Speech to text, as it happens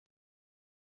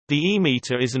The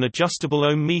e-meter is an adjustable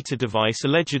ohm meter device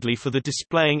allegedly for the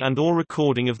displaying and/or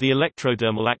recording of the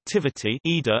electrodermal activity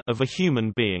of a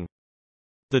human being.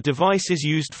 The device is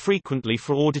used frequently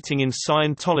for auditing in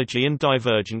Scientology and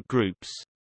divergent groups.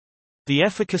 The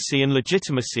efficacy and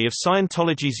legitimacy of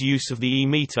Scientology's use of the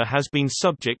e-meter has been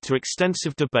subject to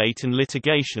extensive debate and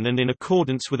litigation, and in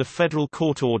accordance with a federal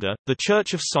court order, the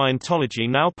Church of Scientology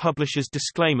now publishes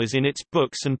disclaimers in its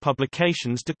books and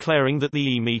publications declaring that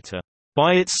the e-meter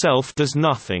by itself does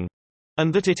nothing,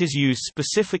 and that it is used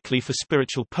specifically for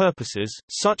spiritual purposes.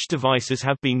 Such devices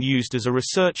have been used as a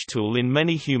research tool in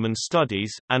many human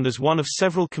studies, and as one of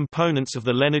several components of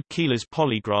the Leonard Keeler's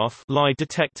polygraph lie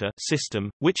detector system,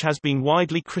 which has been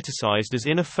widely criticized as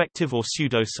ineffective or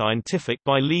pseudoscientific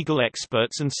by legal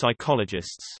experts and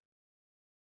psychologists.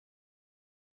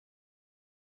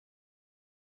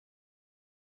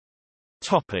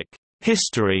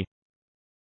 History.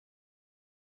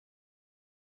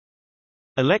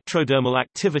 Electrodermal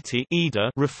activity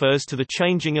refers to the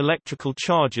changing electrical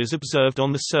charges observed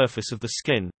on the surface of the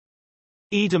skin.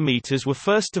 EDA meters were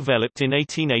first developed in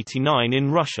 1889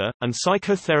 in Russia, and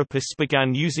psychotherapists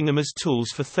began using them as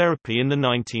tools for therapy in the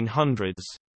 1900s.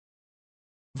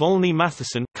 Volney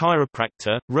Matheson,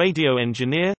 chiropractor, radio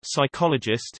engineer,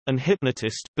 psychologist, and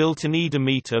hypnotist, built an EDA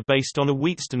meter based on a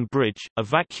Wheatstone bridge, a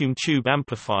vacuum tube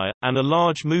amplifier, and a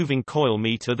large moving coil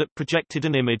meter that projected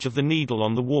an image of the needle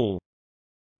on the wall.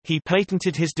 He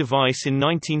patented his device in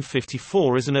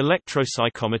 1954 as an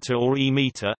electropsychometer or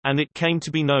e-meter, and it came to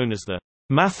be known as the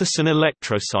Matheson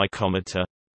electropsychometer.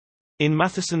 In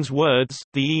Matheson's words,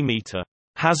 the e-meter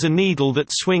has a needle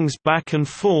that swings back and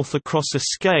forth across a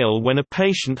scale when a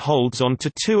patient holds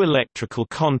onto two electrical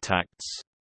contacts.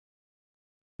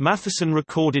 Matheson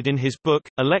recorded in his book,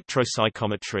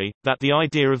 Electropsychometry, that the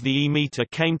idea of the e-meter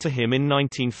came to him in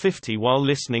 1950 while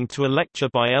listening to a lecture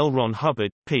by L. Ron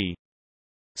Hubbard, p.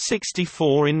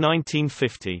 64 in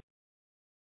 1950.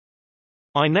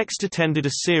 I next attended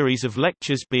a series of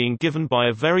lectures being given by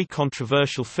a very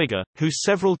controversial figure, who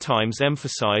several times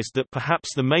emphasized that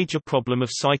perhaps the major problem of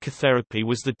psychotherapy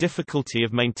was the difficulty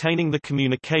of maintaining the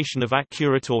communication of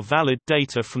accurate or valid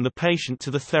data from the patient to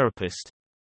the therapist.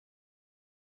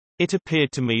 It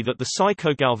appeared to me that the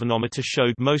psychogalvanometer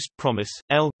showed most promise.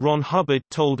 L. Ron Hubbard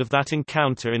told of that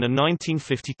encounter in a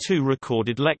 1952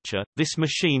 recorded lecture. This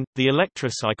machine, the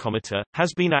electropsychometer,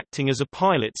 has been acting as a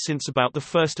pilot since about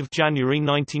 1 January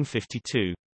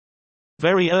 1952.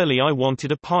 Very early I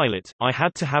wanted a pilot. I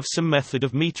had to have some method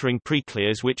of metering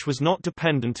preclears which was not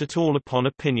dependent at all upon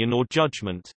opinion or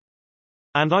judgment.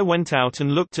 And I went out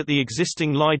and looked at the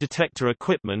existing lie detector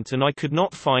equipment, and I could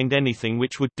not find anything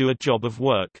which would do a job of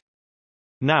work.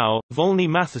 Now, Volney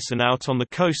Matheson out on the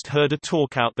coast heard a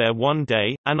talk out there one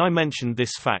day, and I mentioned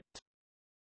this fact.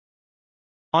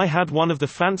 I had one of the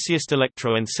fanciest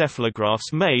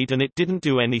electroencephalographs made and it didn't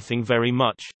do anything very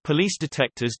much, police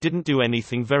detectors didn't do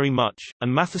anything very much,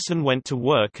 and Matheson went to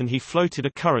work and he floated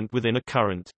a current within a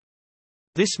current.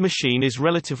 This machine is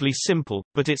relatively simple,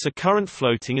 but it's a current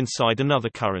floating inside another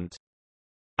current.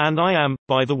 And I am,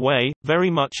 by the way, very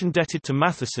much indebted to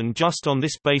Matheson just on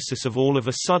this basis of all of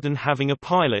a sudden having a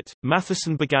pilot.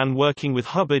 Matheson began working with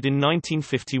Hubbard in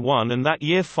 1951 and that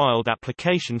year filed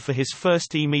application for his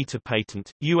first e-meter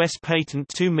patent, U.S. Patent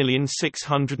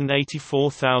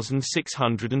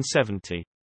 2,684,670.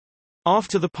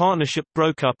 After the partnership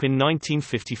broke up in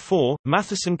 1954,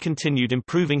 Matheson continued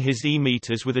improving his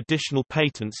e-meters with additional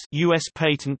patents, U.S.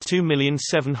 Patent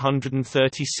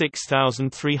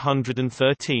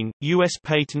 2,736,313, U.S.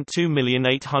 Patent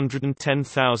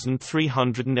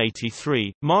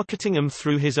 2,810,383, marketing them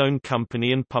through his own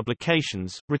company and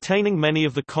publications, retaining many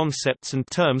of the concepts and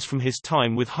terms from his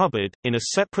time with Hubbard. In a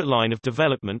separate line of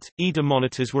development, EDA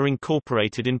monitors were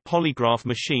incorporated in polygraph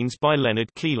machines by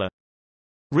Leonard Keeler.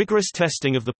 Rigorous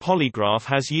testing of the polygraph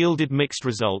has yielded mixed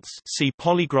results, see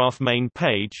polygraph main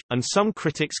page, and some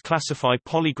critics classify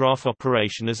polygraph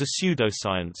operation as a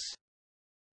pseudoscience.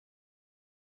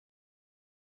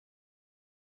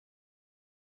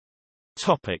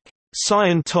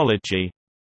 Scientology.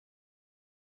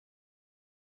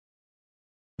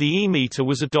 The e-meter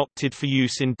was adopted for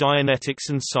use in Dianetics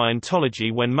and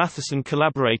Scientology when Matheson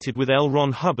collaborated with L.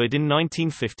 Ron Hubbard in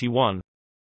 1951.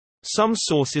 Some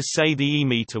sources say the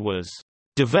e-meter was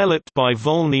developed by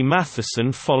Volney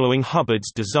Matheson following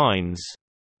Hubbard's designs,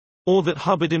 or that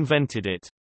Hubbard invented it.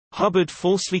 Hubbard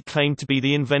falsely claimed to be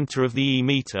the inventor of the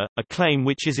e-meter, a claim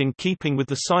which is in keeping with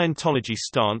the Scientology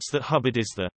stance that Hubbard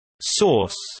is the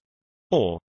source,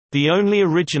 or the only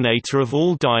originator of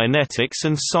all Dianetics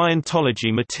and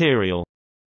Scientology material.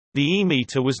 The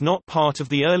e-meter was not part of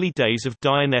the early days of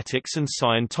Dianetics and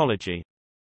Scientology.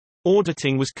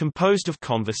 Auditing was composed of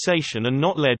conversation and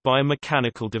not led by a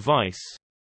mechanical device.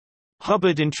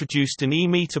 Hubbard introduced an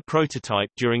e-meter prototype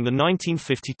during the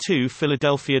 1952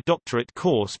 Philadelphia doctorate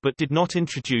course but did not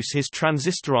introduce his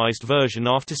transistorized version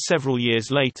after several years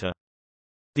later.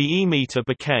 The e-meter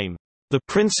became the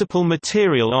principal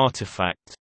material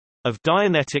artifact of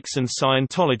Dianetics and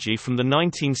Scientology from the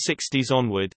 1960s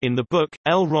onward. In the book,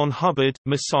 L. Ron Hubbard,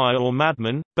 Messiah or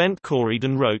Madman, Bent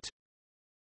Corydon wrote,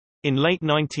 in late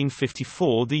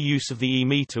 1954 the use of the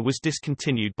e-meter was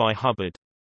discontinued by Hubbard.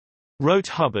 Wrote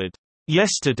Hubbard,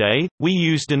 "Yesterday, we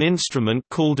used an instrument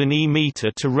called an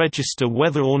e-meter to register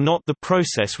whether or not the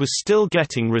process was still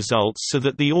getting results so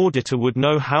that the auditor would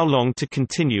know how long to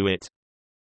continue it.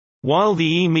 While the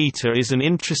e-meter is an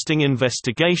interesting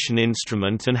investigation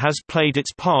instrument and has played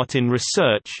its part in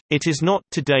research, it is not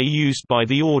today used by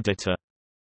the auditor.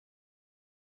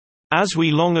 As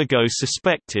we long ago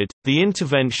suspected, the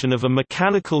intervention of a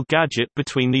mechanical gadget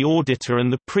between the auditor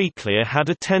and the pre-clear had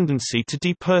a tendency to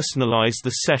depersonalize the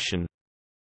session."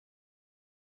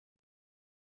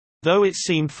 Though it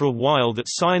seemed for a while that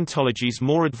Scientology's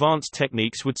more advanced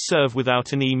techniques would serve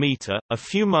without an e-meter, a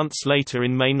few months later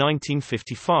in May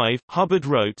 1955, Hubbard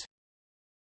wrote,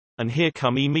 "And here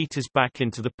come e-meters back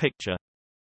into the picture.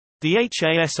 The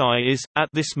HASI is, at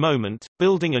this moment,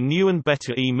 building a new and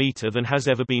better e-meter than has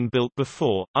ever been built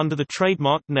before, under the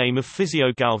trademarked name of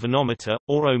physiogalvanometer,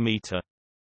 or ohmmeter.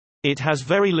 It has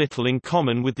very little in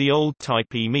common with the old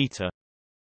type e-meter.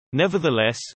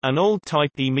 Nevertheless, an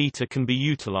old-type e-meter can be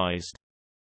utilized.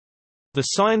 The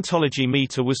Scientology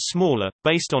meter was smaller,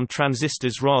 based on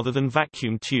transistors rather than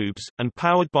vacuum tubes, and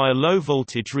powered by a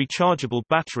low-voltage rechargeable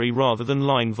battery rather than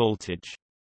line voltage.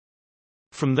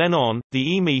 From then on, the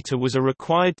e-meter was a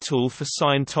required tool for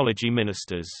Scientology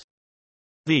ministers.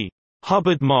 The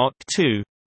Hubbard Mark II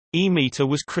e-meter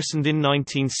was christened in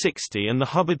 1960 and the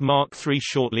Hubbard Mark III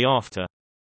shortly after.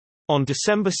 On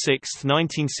December 6,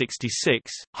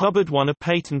 1966, Hubbard won a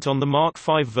patent on the Mark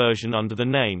V version under the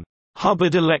name,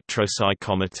 Hubbard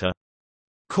Electropsychometer.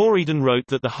 Corydon wrote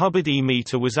that the Hubbard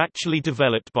e-meter was actually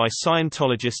developed by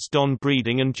Scientologists Don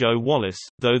Breeding and Joe Wallace,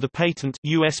 though the patent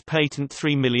U.S. Patent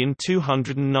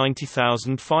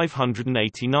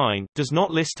 3,290,589 does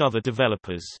not list other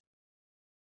developers.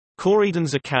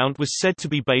 Corydon's account was said to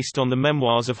be based on the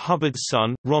memoirs of Hubbard's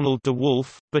son, Ronald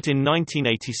DeWolf, but in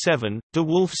 1987,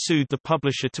 DeWolf sued the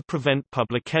publisher to prevent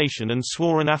publication and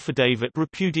swore an affidavit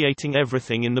repudiating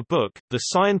everything in the book. The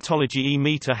Scientology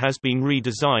e-meter has been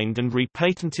redesigned and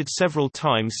repatented several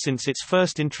times since its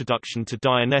first introduction to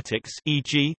Dianetics,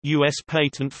 e.g., U.S.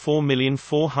 Patent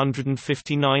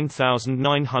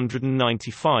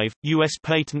 4,459,995, U.S.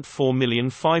 Patent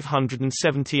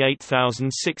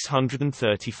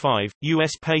 4,578,635,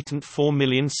 U.S. Patent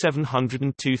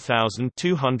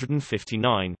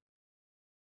 4,702,259.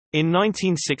 In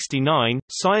 1969,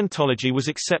 Scientology was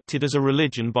accepted as a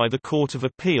religion by the Court of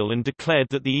Appeal and declared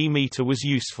that the e-meter was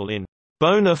useful in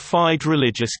bona fide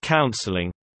religious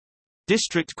counseling.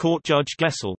 District Court Judge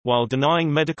Gessel, while denying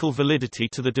medical validity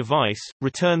to the device,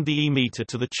 returned the e-meter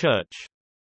to the Church.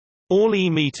 All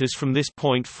e-meters from this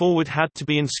point forward had to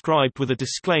be inscribed with a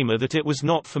disclaimer that it was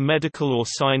not for medical or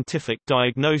scientific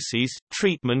diagnoses,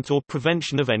 treatment or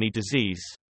prevention of any disease.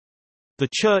 The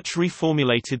Church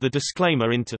reformulated the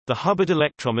disclaimer into, "The Hubbard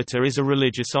electrometer is a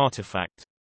religious artifact.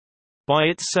 By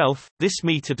itself, this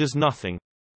meter does nothing.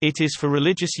 It is for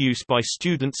religious use by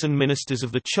students and ministers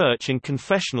of the Church in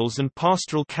confessionals and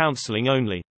pastoral counseling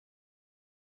only."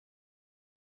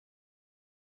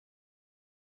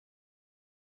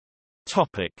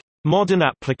 Modern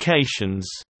applications.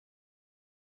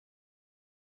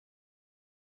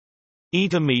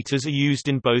 EDA meters are used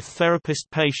in both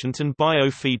therapist-patient and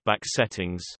biofeedback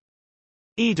settings.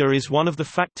 EDA is one of the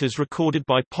factors recorded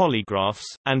by polygraphs,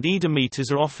 and EDA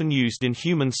meters are often used in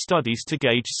human studies to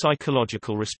gauge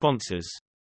psychological responses.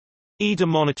 EDA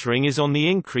monitoring is on the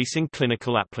increase in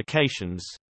clinical applications.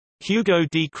 Hugo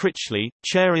D. Critchley,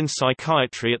 chair in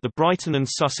psychiatry at the Brighton and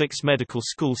Sussex Medical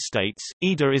School states,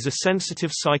 EDA is a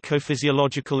sensitive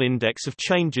psychophysiological index of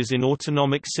changes in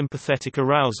autonomic sympathetic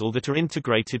arousal that are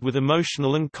integrated with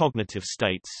emotional and cognitive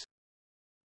states.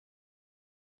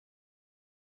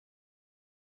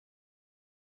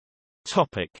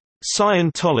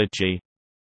 Scientology.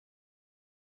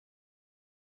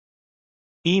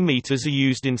 E-meters are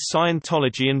used in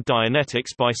Scientology and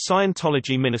Dianetics by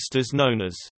Scientology ministers known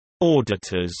as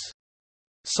auditors.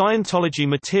 Scientology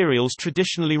materials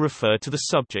traditionally refer to the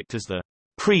subject as the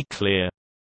pre-clear,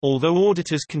 although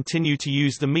auditors continue to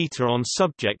use the meter on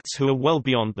subjects who are well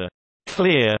beyond the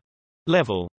clear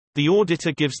level. The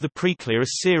auditor gives the preclear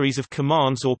a series of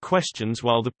commands or questions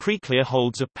while the preclear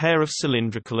holds a pair of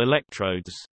cylindrical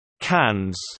electrodes,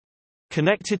 cans,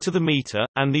 connected to the meter,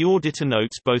 and the auditor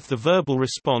notes both the verbal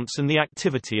response and the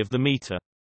activity of the meter.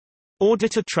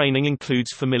 Auditor training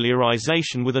includes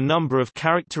familiarization with a number of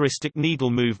characteristic needle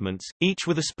movements, each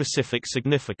with a specific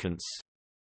significance.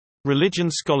 Religion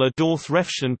scholar Dorthe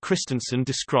Refshaugen Christensen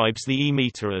describes the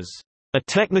e-meter as a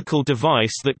technical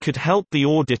device that could help the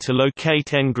auditor locate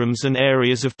engrams and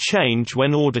areas of change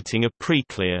when auditing a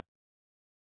preclear.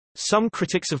 Some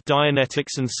critics of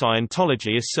Dianetics and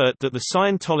Scientology assert that the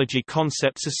Scientology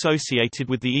concepts associated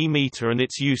with the e-meter and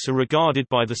its use are regarded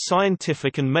by the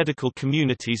scientific and medical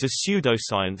communities as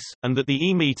pseudoscience, and that the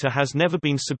e-meter has never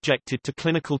been subjected to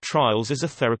clinical trials as a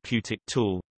therapeutic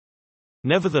tool.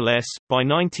 Nevertheless, by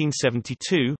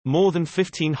 1972, more than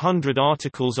 1,500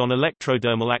 articles on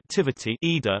electrodermal activity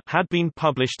had been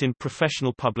published in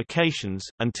professional publications,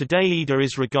 and today EDA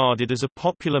is regarded as a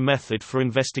popular method for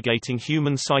investigating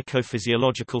human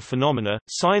psychophysiological phenomena.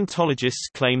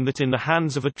 Scientologists claim that in the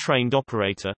hands of a trained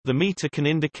operator, the meter can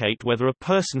indicate whether a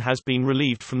person has been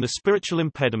relieved from the spiritual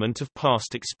impediment of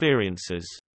past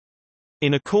experiences.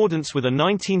 In accordance with a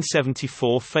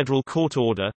 1974 federal court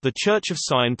order, the Church of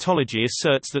Scientology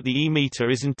asserts that the e-meter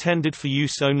is intended for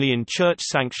use only in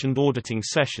church-sanctioned auditing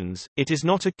sessions. It is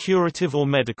not a curative or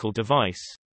medical device.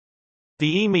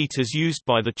 The e-meters used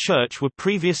by the Church were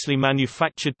previously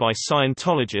manufactured by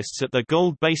Scientologists at their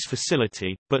Gold Base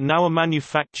facility, but now are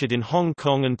manufactured in Hong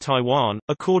Kong and Taiwan.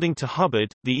 According to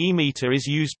Hubbard, the e-meter is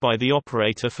used by the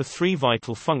operator for three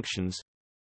vital functions: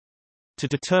 to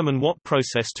determine what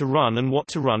process to run and what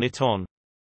to run it on,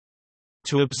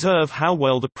 to observe how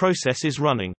well the process is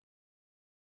running,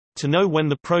 to know when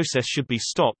the process should be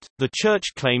stopped. The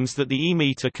Church claims that the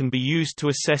e-meter can be used to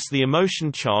assess the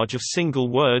emotion charge of single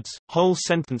words, whole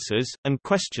sentences, and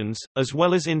questions, as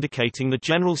well as indicating the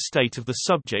general state of the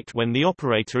subject when the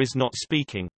operator is not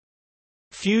speaking.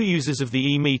 Few users of the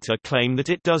e-meter claim that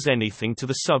it does anything to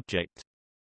the subject.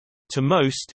 To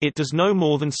most, it does no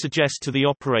more than suggest to the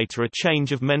operator a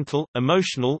change of mental,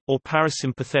 emotional, or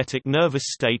parasympathetic nervous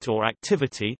state or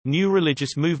activity. New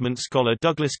religious movement scholar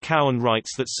Douglas Cowan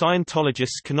writes that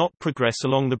Scientologists cannot progress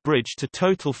along the bridge to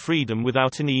total freedom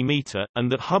without an e-meter, and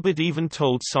that Hubbard even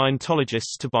told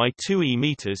Scientologists to buy 2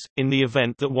 e-meters, in the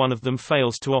event that one of them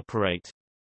fails to operate.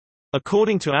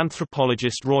 According to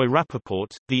anthropologist Roy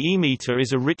Rappaport, the e-meter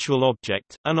is a ritual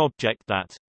object, an object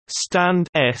that stands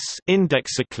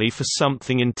indexically for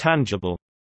something intangible.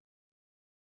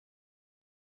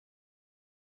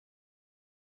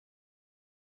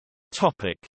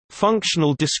 Topic: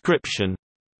 Functional description.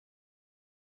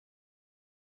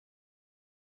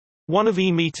 One of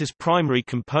e-meter's primary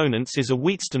components is a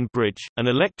Wheatstone bridge, an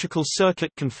electrical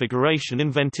circuit configuration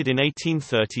invented in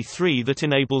 1833 that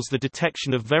enables the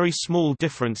detection of very small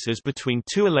differences between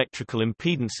two electrical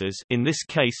impedances, in this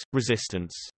case,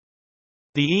 resistance.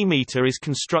 The e-meter is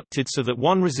constructed so that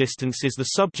one resistance is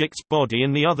the subject's body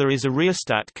and the other is a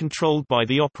rheostat controlled by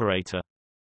the operator.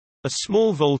 A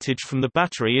small voltage from the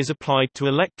battery is applied to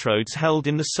electrodes held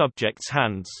in the subject's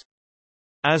hands.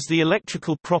 As the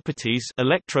electrical properties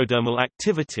electrodermal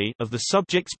activity of the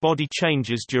subject's body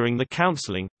changes during the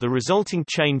counseling, the resulting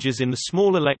changes in the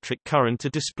small electric current are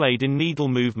displayed in needle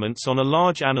movements on a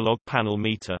large analog panel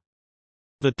meter.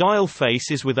 The dial face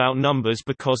is without numbers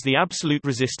because the absolute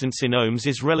resistance in ohms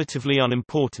is relatively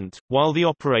unimportant, while the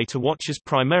operator watches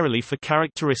primarily for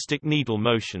characteristic needle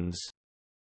motions.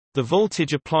 The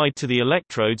voltage applied to the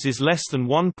electrodes is less than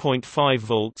 1.5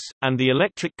 volts, and the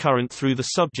electric current through the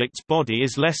subject's body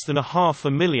is less than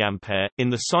 0.5 milliampere. In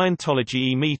the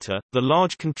Scientology e-meter, the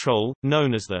large control,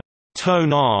 known as the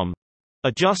tone arm,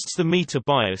 adjusts the meter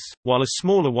bias, while a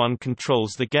smaller one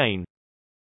controls the gain.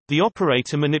 The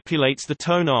operator manipulates the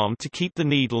tone arm to keep the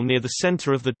needle near the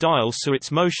center of the dial so its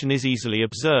motion is easily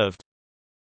observed.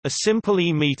 A simple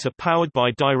e-meter powered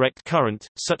by direct current,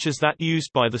 such as that used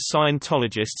by the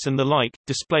Scientologists and the like,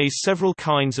 displays several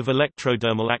kinds of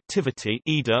electrodermal activity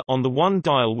on the one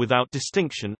dial without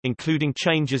distinction, including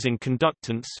changes in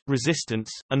conductance, resistance,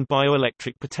 and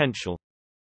bioelectric potential.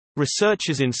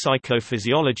 Researchers in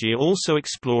psychophysiology are also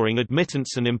exploring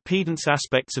admittance and impedance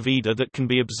aspects of EDA that can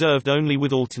be observed only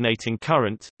with alternating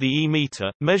current. The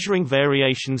e-meter, measuring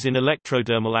variations in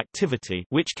electrodermal activity,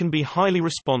 which can be highly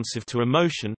responsive to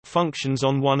emotion, functions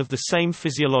on one of the same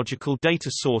physiological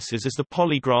data sources as the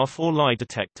polygraph or lie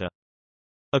detector.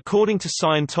 According to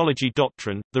Scientology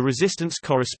doctrine, the resistance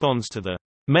corresponds to the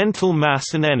mental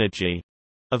mass and energy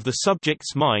of the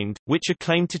subject's mind, which are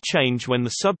claimed to change when the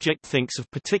subject thinks of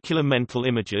particular mental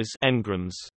images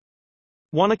engrams.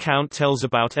 One account tells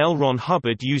about L. Ron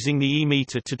Hubbard using the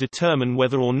e-meter to determine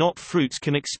whether or not fruits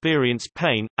can experience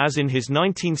pain, as in his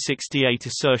 1968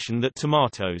 assertion that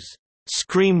tomatoes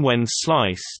scream when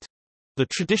sliced. The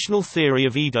traditional theory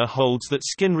of Ida holds that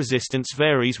skin resistance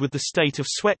varies with the state of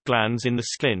sweat glands in the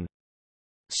skin.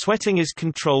 Sweating is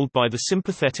controlled by the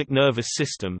sympathetic nervous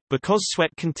system. Because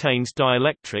sweat contains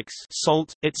dielectrics,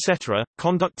 salt, etc.,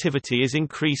 conductivity is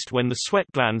increased when the sweat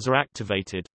glands are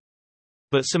activated.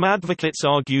 But some advocates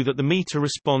argue that the meter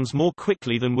responds more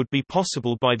quickly than would be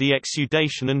possible by the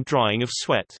exudation and drying of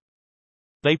sweat.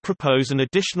 They propose an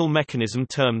additional mechanism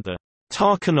termed the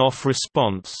Tarkanoff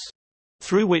response,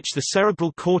 through which the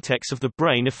cerebral cortex of the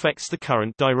brain affects the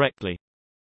current directly.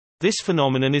 This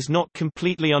phenomenon is not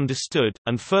completely understood,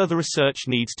 and further research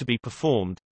needs to be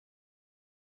performed.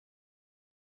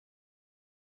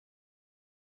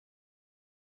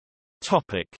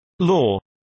 Topic: Law.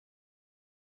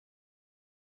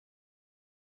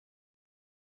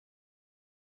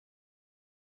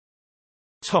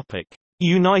 Topic: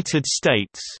 United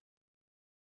States.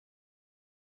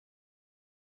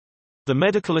 The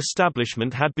medical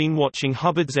establishment had been watching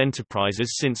Hubbard's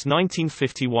enterprises since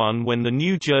 1951 when the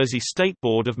New Jersey State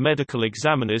Board of Medical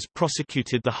Examiners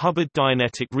prosecuted the Hubbard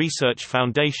Dianetic Research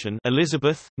Foundation,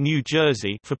 Elizabeth, New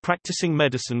Jersey, for practicing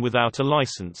medicine without a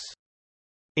license.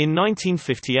 In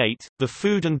 1958, the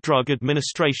Food and Drug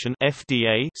Administration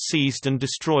 (FDA) seized and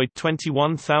destroyed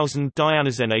 21,000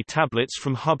 Dianazene tablets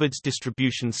from Hubbard's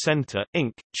Distribution Center,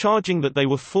 Inc., charging that they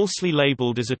were falsely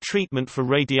labeled as a treatment for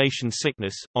radiation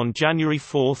sickness. On January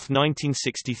 4,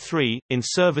 1963, in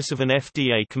service of an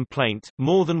FDA complaint,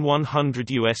 more than 100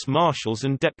 U.S. Marshals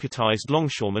and deputized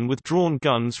longshoremen with drawn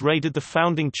guns raided the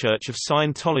founding Church of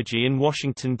Scientology in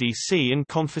Washington, D.C. and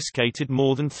confiscated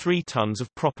more than 3 tons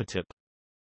of property.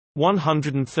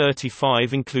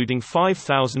 135 including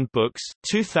 5,000 books,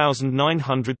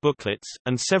 2,900 booklets,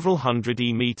 and several hundred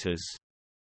e-meters.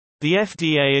 The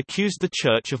FDA accused the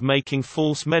Church of making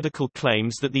false medical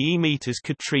claims that the e-meters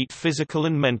could treat physical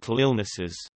and mental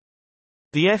illnesses.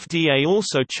 The FDA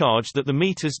also charged that the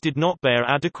meters did not bear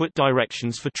adequate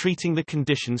directions for treating the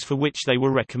conditions for which they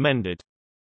were recommended.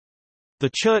 The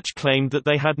Church claimed that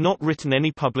they had not written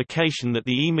any publication that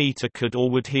the e-meter could or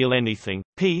would heal anything,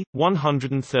 p.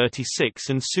 136,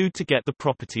 and sued to get the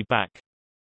property back.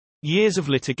 Years of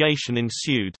litigation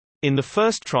ensued. In the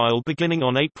first trial beginning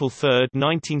on April 3,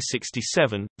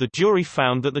 1967, the jury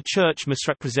found that the Church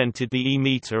misrepresented the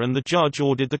e-meter and the judge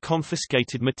ordered the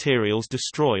confiscated materials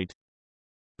destroyed.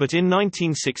 But in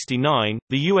 1969,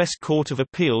 the U.S. Court of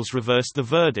Appeals reversed the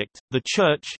verdict. The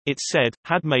Church, it said,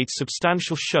 had made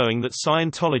substantial showing that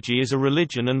Scientology is a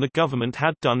religion and the government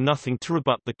had done nothing to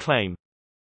rebut the claim.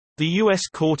 The U.S.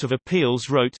 Court of Appeals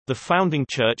wrote, "The founding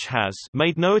Church has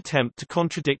made no attempt to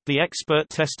contradict the expert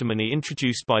testimony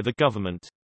introduced by the government.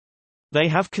 They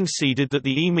have conceded that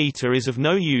the e-meter is of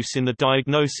no use in the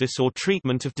diagnosis or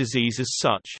treatment of disease as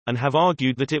such, and have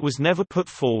argued that it was never put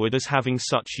forward as having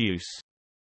such use.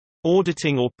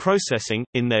 Auditing or processing,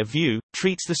 in their view,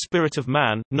 treats the spirit of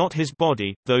man, not his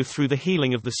body, though through the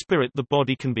healing of the spirit the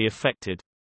body can be affected."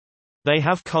 They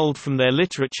have culled from their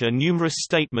literature numerous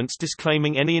statements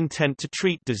disclaiming any intent to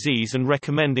treat disease and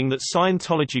recommending that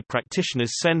Scientology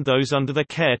practitioners send those under their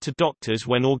care to doctors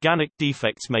when organic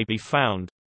defects may be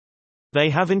found. They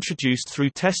have introduced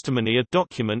through testimony a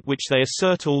document which they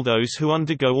assert all those who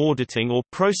undergo auditing or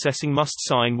processing must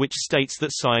sign, which states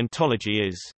that Scientology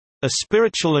is a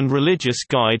spiritual and religious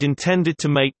guide intended to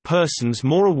make persons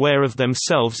more aware of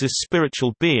themselves as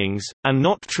spiritual beings, and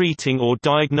not treating or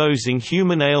diagnosing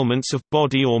human ailments of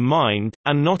body or mind,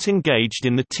 and not engaged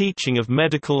in the teaching of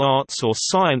medical arts or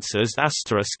sciences *******.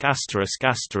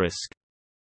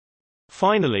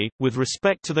 Finally, with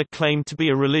respect to their claim to be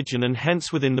a religion and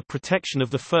hence within the protection of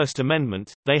the First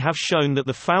Amendment, they have shown that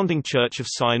the founding Church of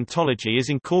Scientology is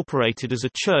incorporated as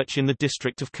a church in the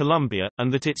District of Columbia,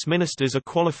 and that its ministers are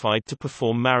qualified to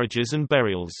perform marriages and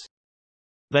burials.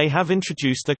 They have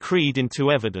introduced their creed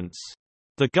into evidence.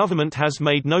 The government has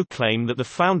made no claim that the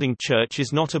founding church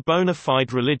is not a bona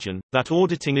fide religion, that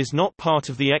auditing is not part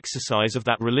of the exercise of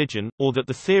that religion, or that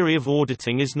the theory of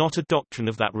auditing is not a doctrine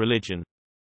of that religion.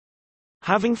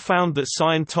 Having found that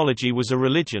Scientology was a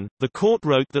religion, the court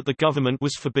wrote that the government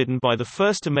was forbidden by the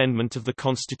First Amendment of the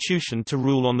Constitution to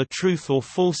rule on the truth or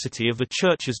falsity of the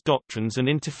Church's doctrines and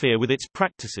interfere with its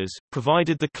practices,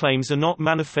 provided the claims are not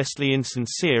manifestly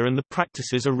insincere and the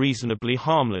practices are reasonably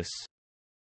harmless.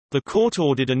 The court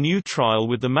ordered a new trial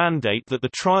with the mandate that the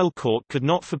trial court could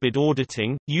not forbid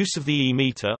auditing, use of the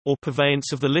e-meter, or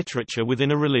purveyance of the literature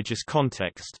within a religious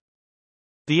context.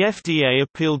 The FDA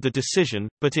appealed the decision,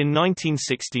 but in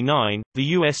 1969, the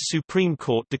U.S. Supreme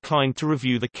Court declined to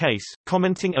review the case,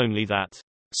 commenting only that,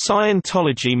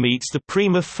 "Scientology meets the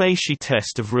prima facie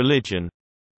test of religion."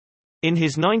 In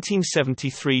his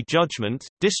 1973 judgment,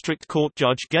 District Court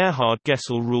Judge Gerhard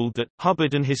Gessel ruled that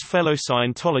Hubbard and his fellow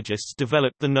Scientologists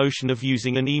developed the notion of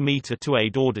using an e-meter to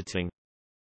aid auditing.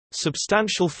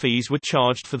 Substantial fees were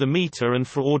charged for the meter and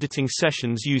for auditing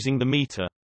sessions using the meter.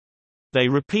 They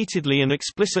repeatedly and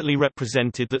explicitly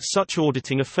represented that such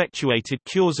auditing effectuated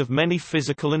cures of many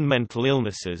physical and mental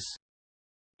illnesses.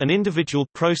 An individual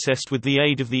processed with the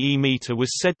aid of the e-meter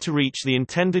was said to reach the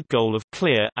intended goal of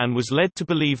clear, and was led to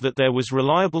believe that there was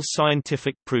reliable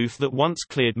scientific proof that once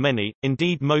cleared many,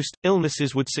 indeed most,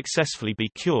 illnesses would successfully be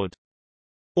cured.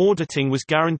 Auditing was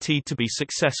guaranteed to be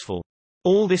successful.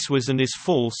 All this was and is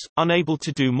false. Unable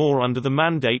to do more under the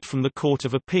mandate from the Court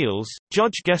of Appeals,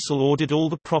 Judge Gessel ordered all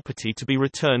the property to be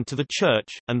returned to the Church,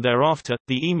 and thereafter,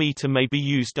 the e-meter may be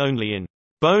used only in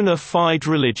bona fide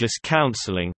religious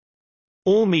counseling.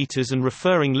 All meters and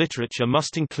referring literature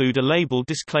must include a label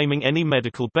disclaiming any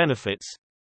medical benefits.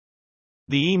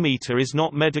 The e-meter is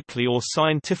not medically or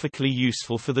scientifically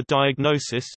useful for the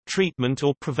diagnosis, treatment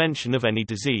or prevention of any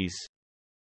disease.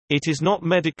 It is not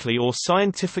medically or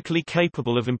scientifically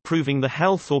capable of improving the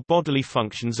health or bodily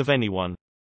functions of anyone.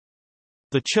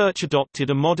 The Church adopted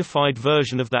a modified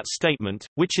version of that statement,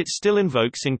 which it still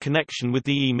invokes in connection with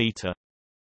the e-meter.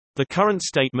 The current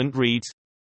statement reads,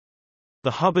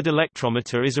 "The Hubbard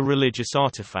electrometer is a religious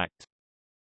artifact.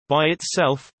 By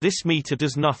itself, this meter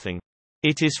does nothing.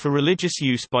 It is for religious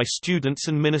use by students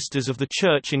and ministers of the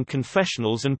Church in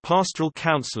confessionals and pastoral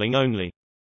counseling only."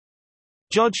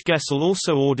 Judge Gessel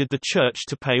also ordered the Church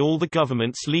to pay all the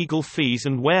government's legal fees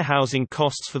and warehousing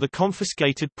costs for the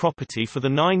confiscated property for the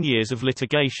 9 years of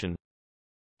litigation.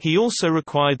 He also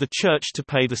required the Church to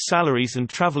pay the salaries and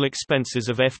travel expenses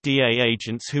of FDA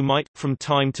agents who might, from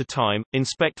time to time,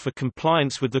 inspect for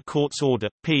compliance with the court's order.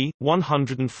 p.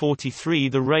 143.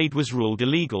 The raid was ruled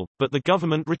illegal, but the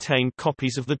government retained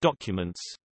copies of the documents.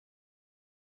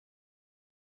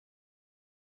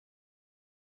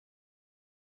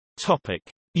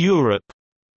 Europe.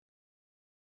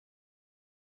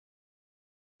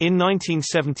 In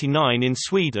 1979 in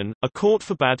Sweden, a court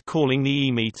forbade calling the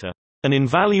e-meter an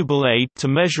invaluable aid to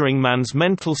measuring man's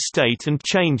mental state and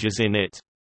changes in it.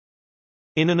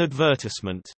 In an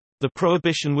advertisement. The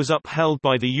prohibition was upheld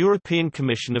by the European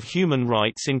Commission of Human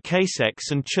Rights in Case X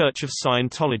and Church of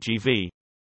Scientology v.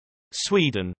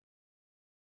 Sweden.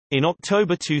 In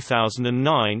October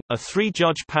 2009, a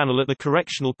three-judge panel at the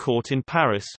Correctional Court in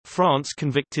Paris, France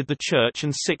convicted the Church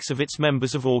and 6 of its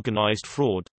members of organized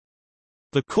fraud.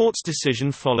 The court's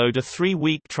decision followed a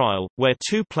 3-week trial, where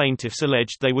 2 plaintiffs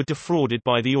alleged they were defrauded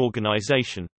by the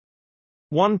organization.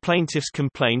 One plaintiff's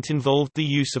complaint involved the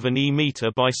use of an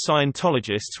e-meter by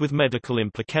Scientologists with medical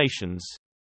implications.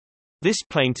 This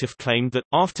plaintiff claimed that,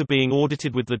 after being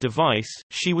audited with the device,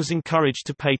 she was encouraged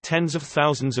to pay tens of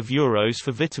thousands of euros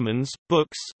for vitamins,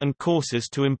 books, and courses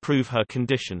to improve her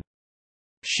condition.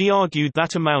 She argued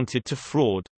that amounted to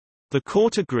fraud. The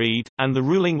court agreed, and the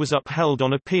ruling was upheld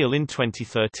on appeal in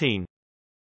 2013.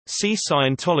 See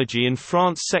Scientology in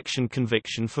France section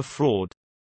conviction for fraud.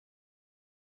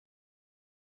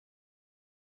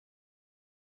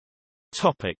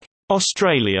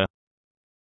 Australia.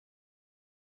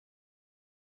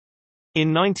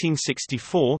 In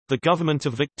 1964, the Government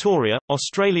of Victoria,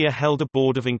 Australia held a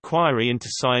board of inquiry into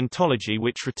Scientology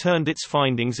which returned its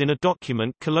findings in a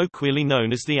document colloquially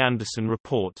known as the Anderson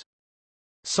Report.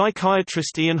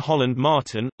 Psychiatrist Ian Holland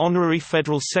Martin, Honorary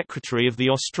Federal Secretary of the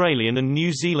Australian and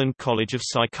New Zealand College of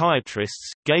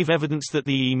Psychiatrists, gave evidence that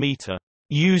the e-meter,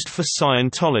 used for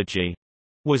Scientology,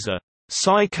 was a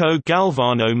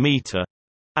psycho-galvanometer,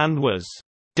 and was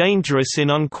dangerous in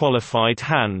unqualified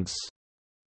hands.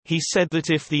 He said that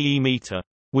if the e-meter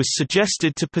was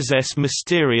suggested to possess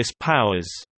mysterious powers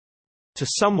to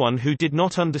someone who did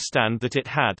not understand that it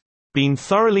had been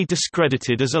thoroughly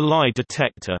discredited as a lie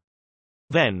detector,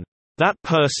 then that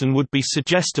person would be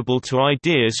suggestible to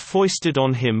ideas foisted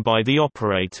on him by the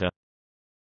operator.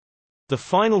 The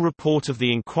final report of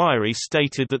the inquiry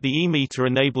stated that the e-meter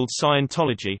enabled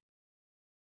Scientology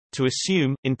to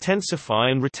assume, intensify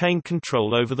and retain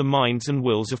control over the minds and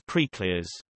wills of preclears.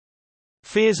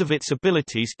 Fears of its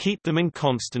abilities keep them in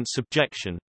constant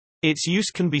subjection. Its use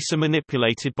can be so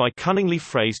manipulated by cunningly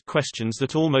phrased questions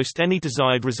that almost any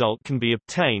desired result can be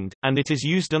obtained, and it is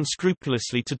used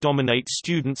unscrupulously to dominate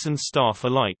students and staff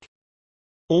alike.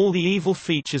 All the evil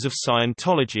features of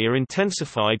Scientology are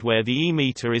intensified where the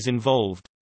e-meter is involved.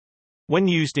 When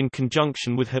used in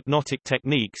conjunction with hypnotic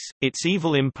techniques, its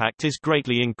evil impact is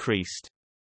greatly increased.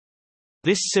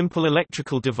 This simple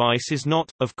electrical device is not,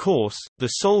 of course, the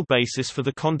sole basis for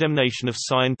the condemnation of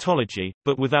Scientology,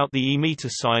 but without the e-meter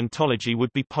Scientology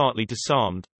would be partly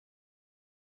disarmed.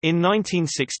 In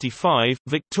 1965,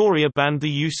 Victoria banned the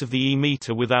use of the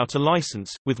e-meter without a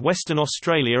license, with Western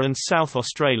Australia and South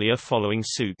Australia following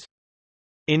suit.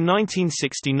 In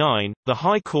 1969, the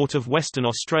High Court of Western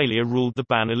Australia ruled the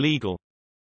ban illegal.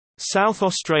 South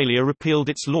Australia repealed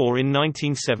its law in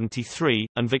 1973,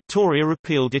 and Victoria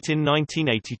repealed it in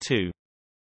 1982.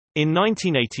 In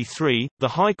 1983, the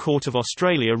High Court of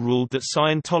Australia ruled that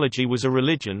Scientology was a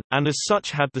religion, and as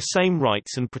such had the same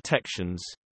rights and protections.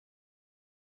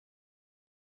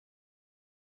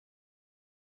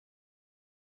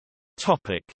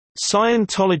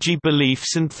 Scientology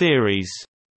beliefs and theories.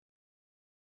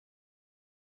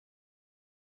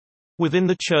 Within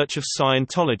the Church of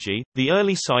Scientology, the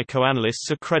early psychoanalysts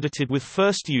are credited with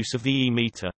first use of the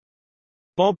e-meter.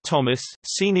 Bob Thomas,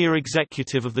 senior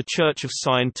executive of the Church of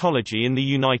Scientology in the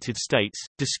United States,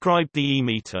 described the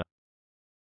e-meter.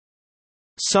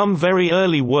 Some very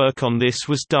early work on this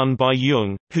was done by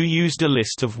Jung, who used a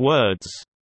list of words.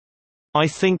 I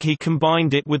think he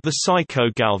combined it with the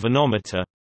psychogalvanometer.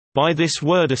 By this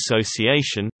word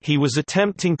association, he was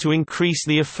attempting to increase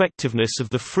the effectiveness of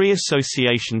the free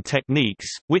association techniques,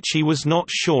 which he was not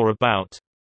sure about.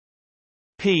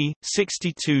 p.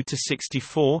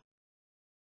 62–64.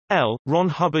 L. Ron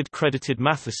Hubbard credited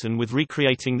Matheson with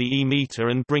recreating the e-meter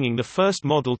and bringing the first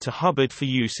model to Hubbard for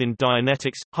use in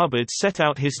Dianetics. Hubbard set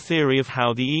out his theory of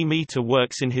how the e-meter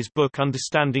works in his book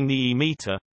Understanding the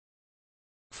E-meter.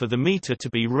 For the meter to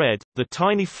be read, the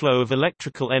tiny flow of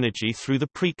electrical energy through the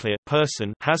preclear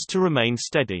person has to remain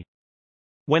steady.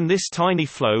 When this tiny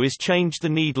flow is changed, the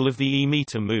needle of the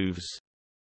e-meter moves.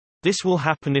 This will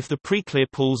happen if the preclear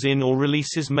pulls in or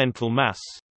releases mental mass.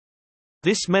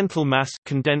 This mental mass,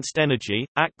 condensed energy,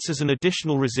 acts as an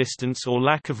additional resistance or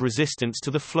lack of resistance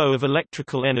to the flow of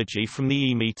electrical energy from the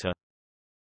e-meter.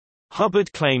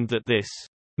 Hubbard claimed that this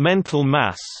mental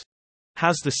mass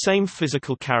has the same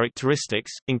physical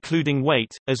characteristics, including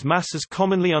weight, as mass as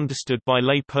commonly understood by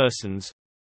lay persons.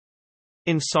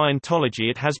 In Scientology,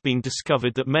 it has been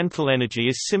discovered that mental energy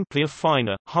is simply a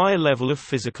finer, higher level of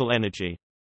physical energy.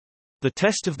 The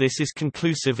test of this is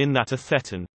conclusive in that a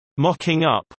thetan, mocking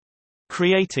up,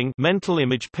 creating mental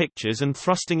image pictures and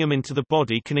thrusting them into the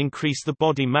body can increase the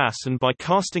body mass, and by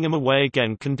casting them away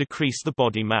again can decrease the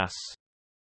body mass.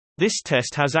 This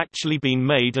test has actually been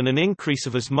made, and an increase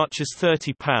of as much as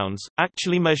 30 pounds,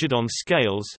 actually measured on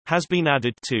scales, has been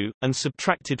added to, and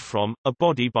subtracted from, a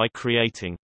body by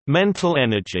creating mental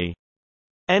energy.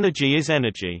 Energy is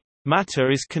energy.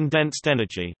 Matter is condensed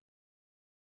energy.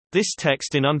 This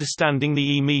text in Understanding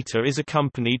the E-meter is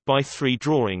accompanied by 3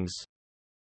 drawings.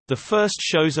 The first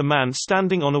shows a man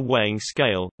standing on a weighing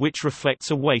scale, which reflects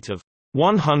a weight of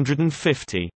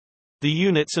 150. The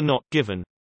units are not given.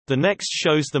 The next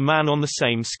shows the man on the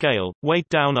same scale, weighed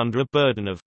down under a burden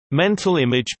of mental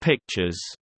image pictures,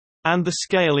 and the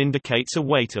scale indicates a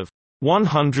weight of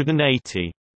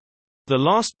 180. The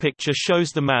last picture shows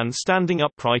the man standing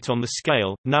upright on the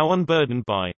scale, now unburdened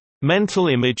by mental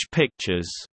image pictures,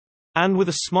 and with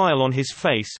a smile on his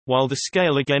face, while the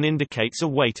scale again indicates a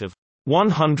weight of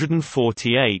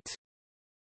 148.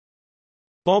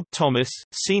 Bob Thomas,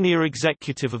 senior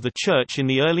executive of the Church in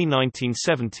the early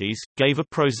 1970s, gave a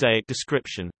prosaic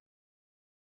description.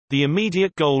 The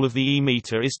immediate goal of the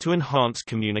e-meter is to enhance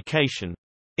communication.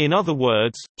 In other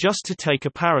words, just to take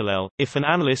a parallel, if an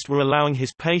analyst were allowing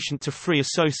his patient to free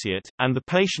associate, and the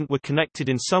patient were connected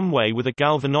in some way with a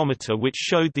galvanometer which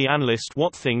showed the analyst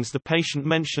what things the patient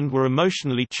mentioned were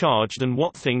emotionally charged and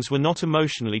what things were not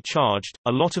emotionally charged,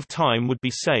 a lot of time would be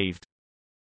saved.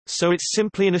 So it's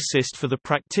simply an assist for the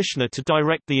practitioner to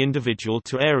direct the individual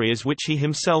to areas which he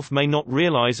himself may not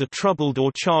realize are troubled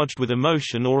or charged with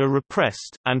emotion or are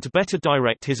repressed, and to better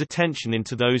direct his attention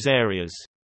into those areas.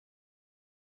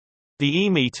 The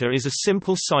e-meter is a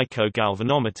simple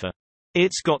psychogalvanometer.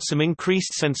 It's got some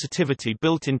increased sensitivity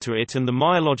built into it, and the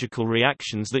myological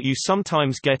reactions that you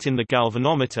sometimes get in the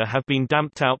galvanometer have been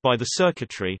damped out by the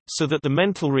circuitry, so that the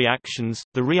mental reactions,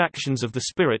 the reactions of the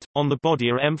spirit, on the body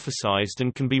are emphasized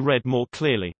and can be read more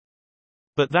clearly.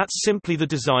 But that's simply the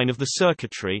design of the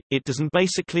circuitry, it doesn't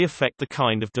basically affect the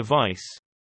kind of device.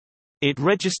 It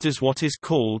registers what is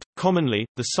called, commonly,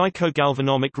 the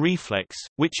psychogalvanomic reflex,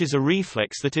 which is a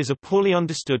reflex that is a poorly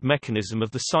understood mechanism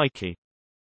of the psyche.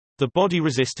 The body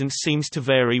resistance seems to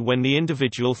vary when the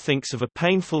individual thinks of a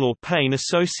painful or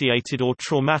pain-associated or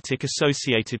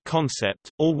traumatic-associated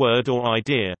concept, or word or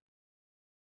idea.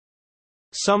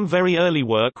 Some very early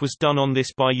work was done on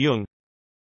this by Jung.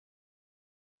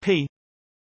 p.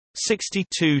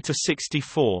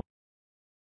 62–64.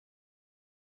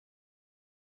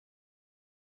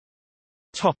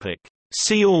 Topic.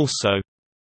 See also: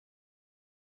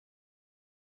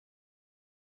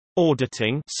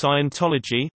 Auditing,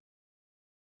 Scientology,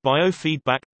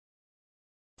 biofeedback,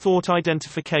 thought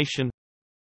identification.